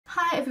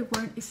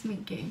everyone, it's me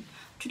again.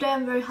 Today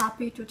I'm very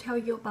happy to tell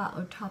you about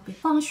a topic,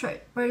 Feng Shui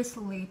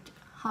bracelet,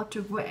 how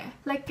to wear.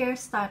 Let's get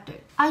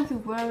started. Are you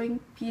wearing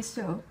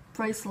Pixiu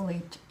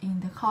bracelet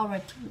in the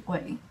correct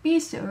way?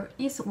 Pixiu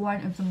is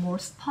one of the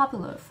most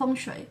popular Feng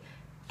Shui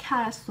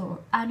character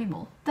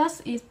animal.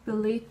 Thus is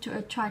believed to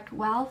attract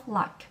wealth,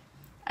 luck,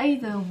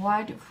 either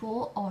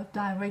windfall or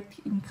direct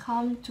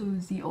income to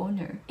the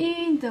owner.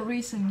 In the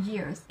recent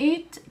years,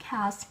 it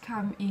has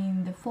come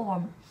in the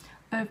form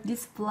of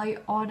display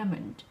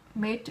ornament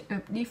made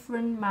of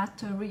different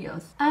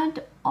materials,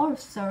 and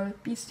also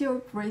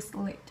Pixiu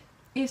bracelet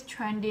is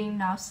trending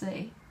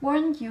nowadays.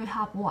 When you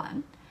have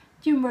one,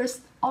 you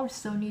must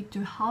also need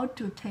to how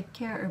to take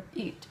care of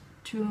it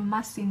to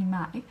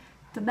maximize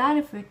the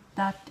benefit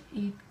that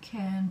it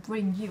can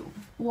bring you.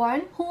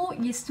 One who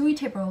is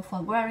suitable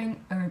for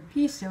wearing a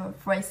Pixiu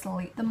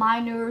bracelet: the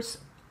minors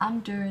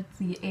under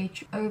the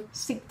age of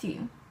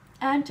 16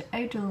 and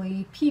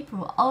elderly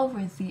people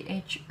over the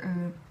age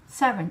of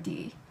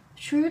 70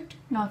 should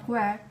not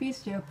wear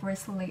Pixiu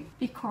bracelet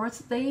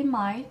because they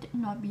might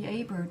not be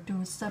able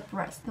to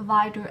suppress the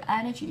vital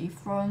energy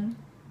from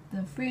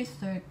the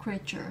freezer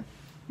creature.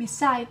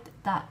 Besides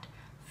that,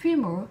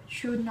 female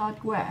should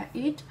not wear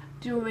it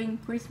during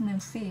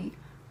pregnancy.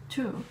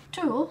 2.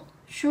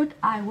 Should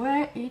I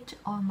wear it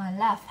on my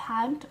left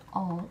hand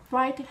or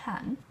right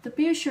hand? The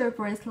Pixiu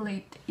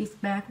bracelet is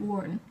best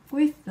worn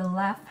with the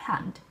left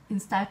hand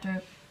instead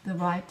of the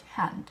right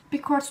hand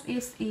because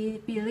it is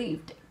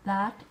believed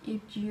that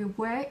if you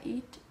wear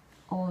it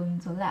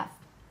on the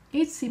left,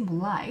 it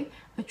symbolizes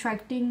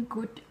attracting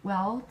good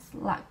wealth,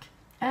 luck,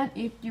 and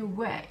if you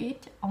wear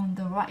it on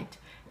the right,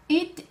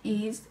 it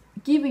is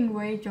giving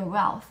away your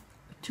wealth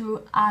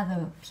to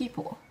other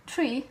people.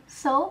 3.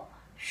 So,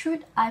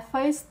 should I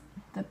face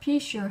the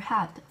Pixiu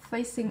head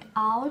facing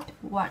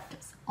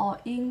outwards or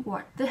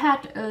inward? The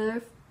head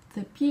of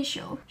the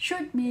Pixiu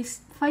should be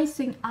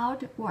facing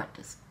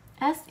outwards,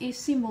 as it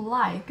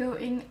symbolizes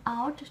going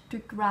out to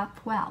grab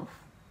wealth,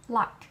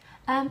 luck,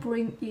 and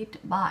bring it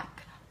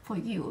back for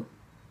you.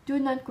 Do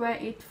not wear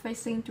it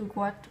facing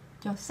toward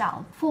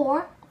yourself.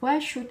 4.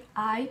 Where should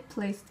I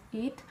place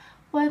it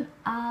when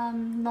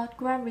I'm not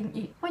wearing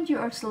it? When you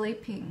are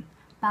sleeping,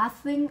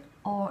 bathing,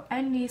 or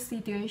any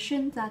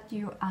situation that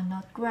you are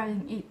not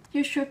wearing it,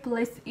 you should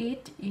place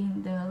it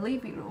in the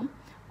living room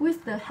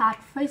with the head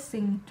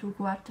facing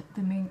toward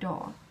the main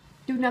door.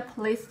 Do not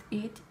place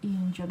it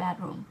in your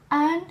bedroom.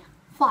 And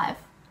 5.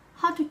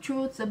 How to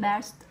choose the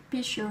best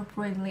Pixiu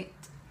bracelet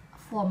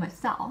for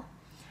myself.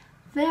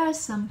 There are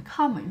some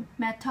common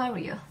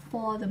material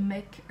for the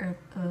make of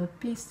a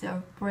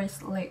Pixiu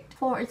bracelet.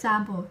 For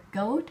example,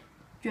 gold,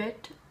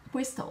 jade,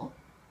 crystal,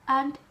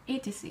 and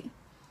etc.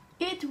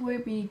 It will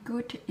be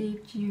good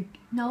if you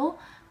know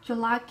your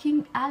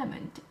lacking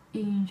element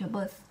in your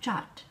birth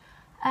chart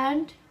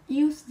and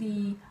use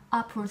the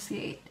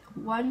appropriate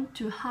one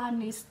to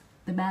harness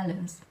the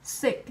balance.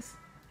 6.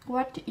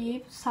 What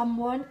if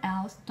someone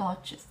else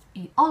touches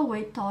it?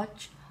 Always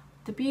touch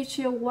the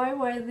Pixiu while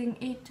wearing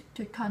it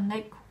to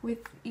connect with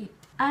it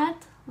and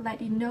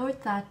let it know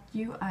that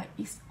you are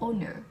its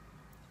owner.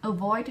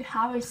 Avoid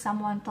having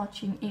someone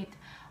touching it,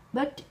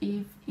 but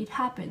if it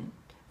happens,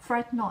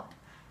 fret not.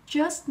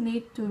 Just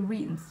need to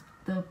rinse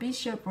the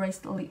Pixiu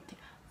bracelet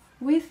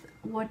with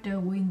water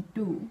will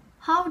do.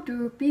 How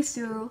do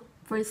Pixiu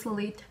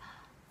bracelet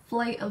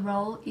play a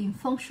role in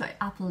Feng Shui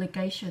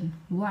application?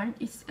 One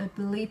is a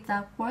belief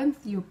that once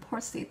you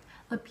possess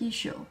a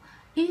Pixiu,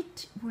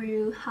 it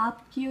will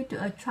help you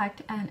to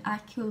attract and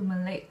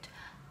accumulate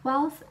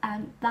wealth,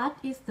 and that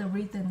is the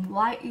reason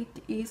why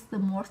it is the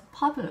most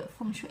popular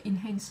Feng Shui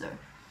enhancer.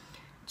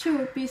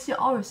 2. Pixiu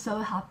also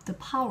have the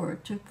power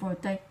to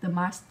protect the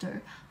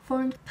master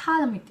from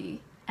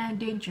calamity and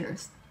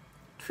dangers.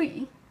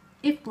 3.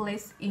 If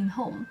placed in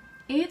home,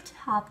 it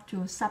helps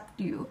to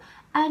subdue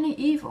any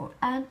evil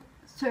and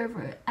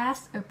serve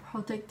as a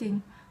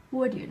protecting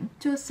guardian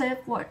to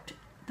safeguard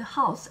the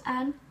house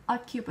and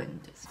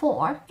occupants.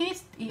 4.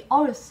 It is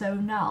also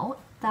known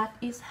that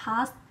it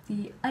has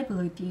the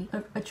ability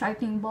of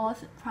attracting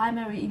both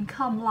primary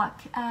income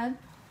luck and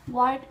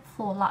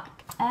windfall luck.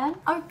 And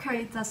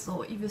okay, that's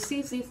all. If you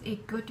see this is a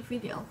good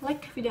video,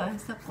 like the video and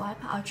subscribe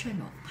our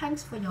channel.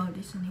 Thanks for your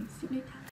listening. See you later.